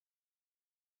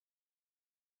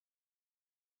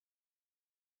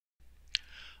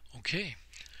Okay,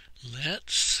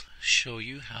 let's show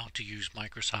you how to use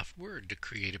Microsoft Word to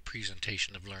create a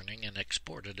presentation of learning and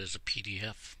export it as a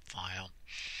PDF file.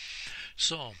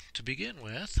 So, to begin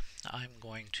with, I'm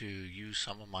going to use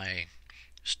some of my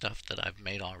stuff that I've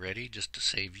made already just to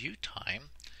save you time.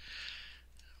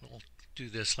 We'll do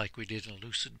this like we did in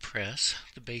Lucid Press,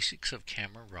 the basics of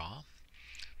Camera Raw.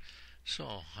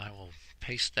 So, I will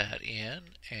paste that in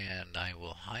and I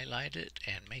will highlight it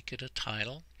and make it a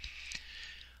title.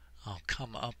 I'll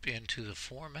come up into the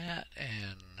format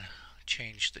and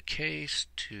change the case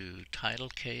to title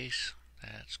case.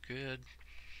 That's good.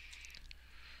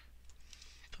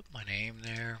 Put my name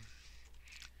there.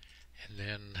 And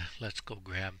then let's go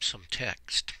grab some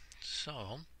text.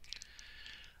 So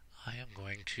I am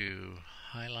going to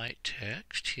highlight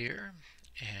text here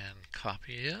and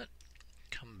copy it.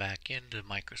 Come back into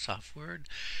Microsoft Word.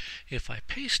 If I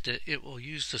paste it, it will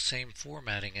use the same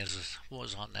formatting as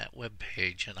was on that web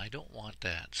page, and I don't want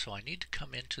that. So I need to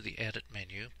come into the Edit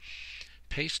menu,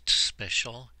 Paste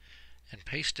Special, and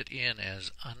paste it in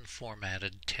as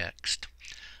unformatted text.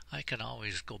 I can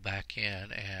always go back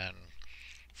in and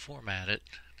format it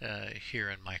here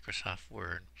in Microsoft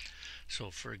Word.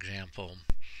 So for example,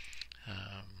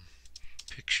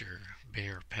 picture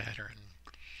bear pattern.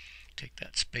 Take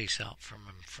that space out from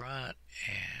in front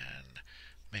and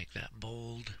make that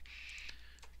bold.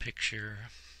 Picture,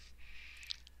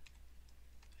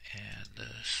 and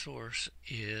the source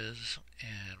is,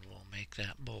 and we'll make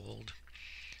that bold,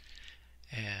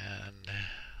 and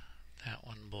that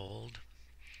one bold.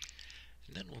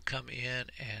 And then we'll come in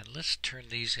and let's turn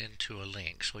these into a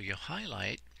link. So you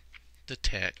highlight the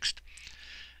text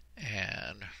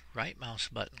and right mouse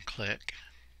button click,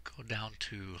 go down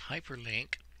to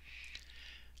hyperlink.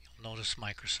 Notice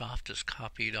Microsoft has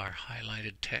copied our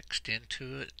highlighted text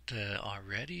into it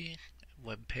already.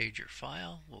 Web page or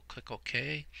file. We'll click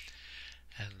OK,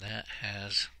 and that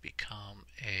has become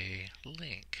a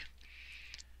link.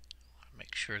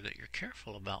 Make sure that you're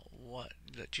careful about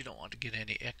that you don't want to get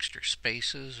any extra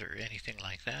spaces or anything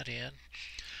like that in.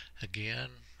 Again,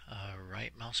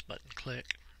 right mouse button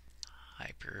click,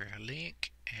 hyperlink,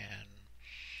 and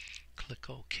click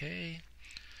OK.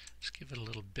 Let's give it a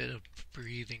little bit of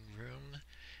breathing room.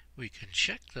 We can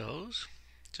check those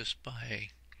just by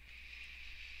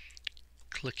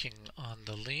clicking on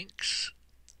the links,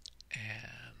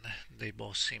 and they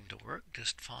both seem to work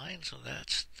just fine, so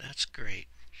that's great.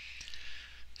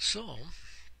 So,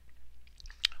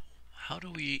 how do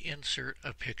we insert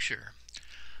a picture?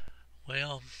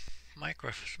 Well,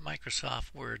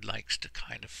 Microsoft Word likes to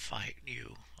kind of fight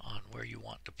you on where you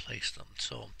want to place them.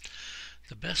 So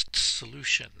the best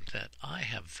solution that I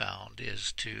have found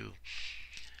is to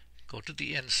go to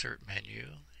the Insert menu,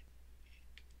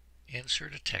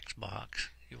 insert a text box.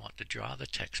 You want to draw the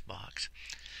text box.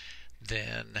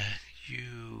 Then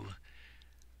you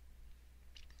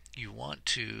want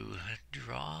to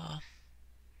draw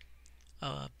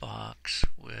a box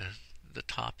with the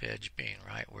top edge being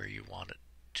right where you want it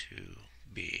to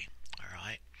be.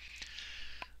 Alright.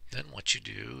 Then what you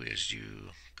do is you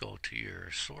go to your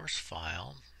source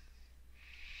file.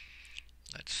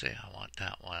 Let's say I want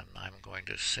that one. I'm going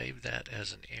to save that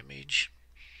as an image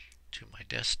to my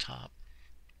desktop.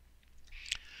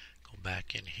 Go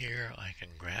back in here. I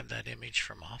can grab that image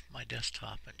from off my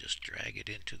desktop and just drag it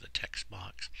into the text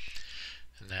box,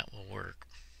 and that will work.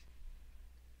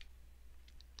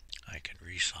 I can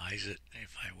resize it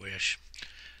if I wish,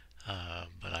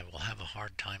 but I will have a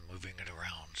hard time moving it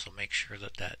around. So make sure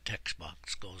that that text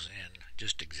box goes in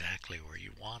just exactly where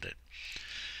you want it.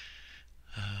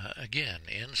 Again,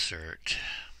 insert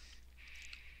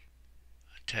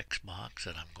a text box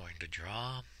that I'm going to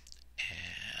draw,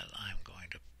 and I'm going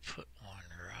to put one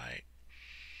right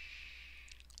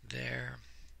there.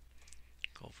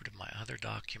 Go over to my other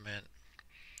document,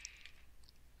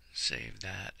 save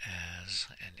that as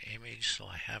an image so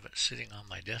I have it sitting on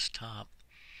my desktop,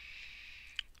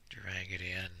 drag it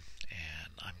in,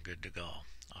 and I'm good to go.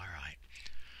 Alright.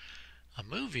 A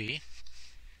movie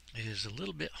is a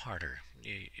little bit harder.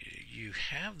 You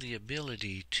have the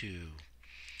ability to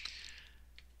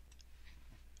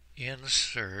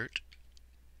insert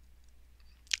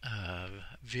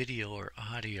video or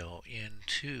audio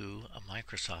into a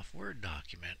Microsoft Word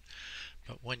document,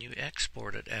 but when you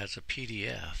export it as a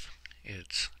PDF,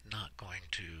 it's not going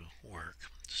to work.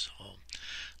 So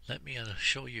let me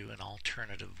show you an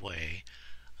alternative way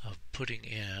of putting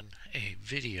in a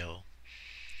video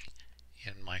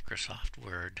in Microsoft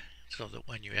Word so that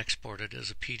when you export it as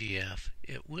a PDF,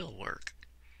 it will work.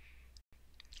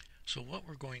 So what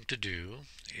we're going to do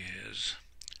is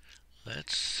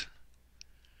let's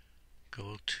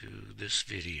go to this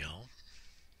video,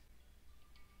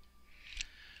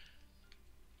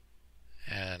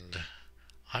 and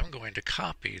I'm going to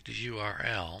copy the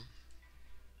URL,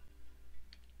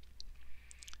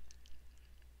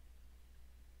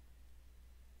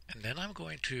 and then I'm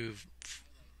going to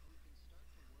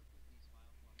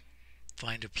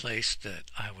find a place that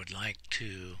I would like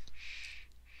to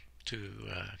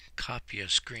copy a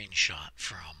screenshot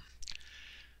from.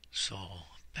 So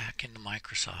back into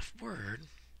Microsoft Word,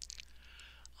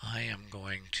 I am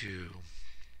going to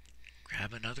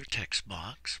grab another text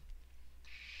box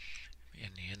in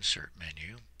the insert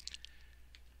menu,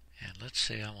 and let's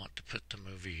say I want to put the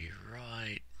movie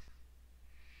right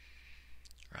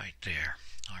there.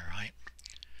 Alright,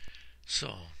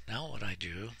 so now what I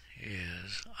do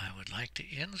is I would like to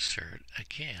insert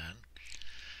again,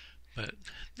 but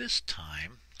this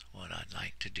time what I'd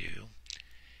like to do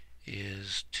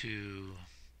is to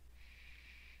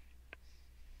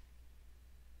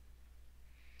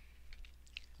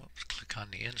click on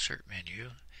the insert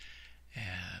menu,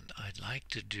 and I'd like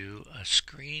to do a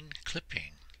screen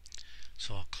clipping.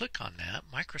 So I'll click on that.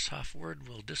 Microsoft Word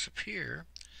will disappear.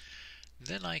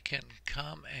 Then I can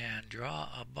come and draw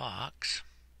a box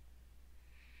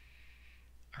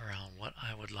around what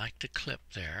I would like to clip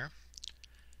there,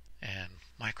 and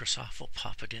Microsoft will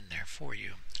pop it in there for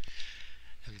you.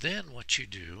 And then what you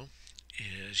do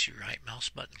is you right mouse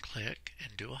button click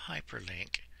and do a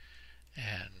hyperlink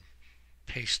and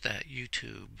paste that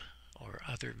YouTube or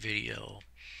other video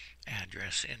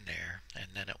address in there,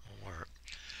 and then it will work.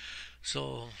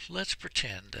 So let's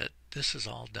pretend that this is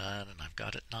all done and I've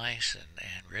got it nice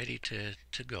and ready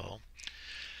to go.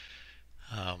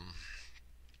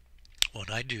 What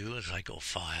I do is I go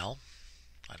File.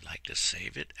 I'd like to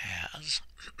save it as,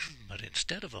 but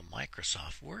instead of a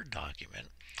Microsoft Word document,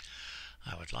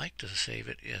 I would like to save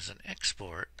it as an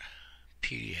export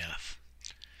PDF.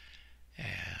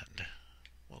 And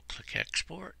we'll click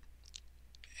Export,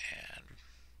 and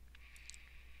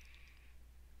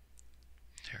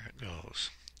there it goes.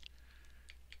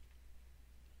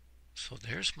 So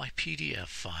there's my PDF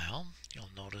file.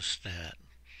 You'll notice that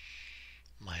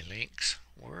my links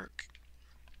work.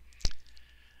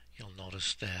 You'll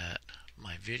notice that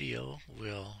my video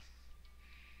will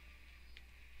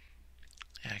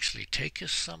actually take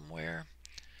us somewhere,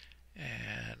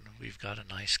 and we've got a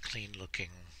nice clean looking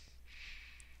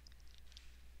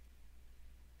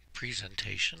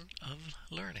presentation of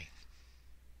learning.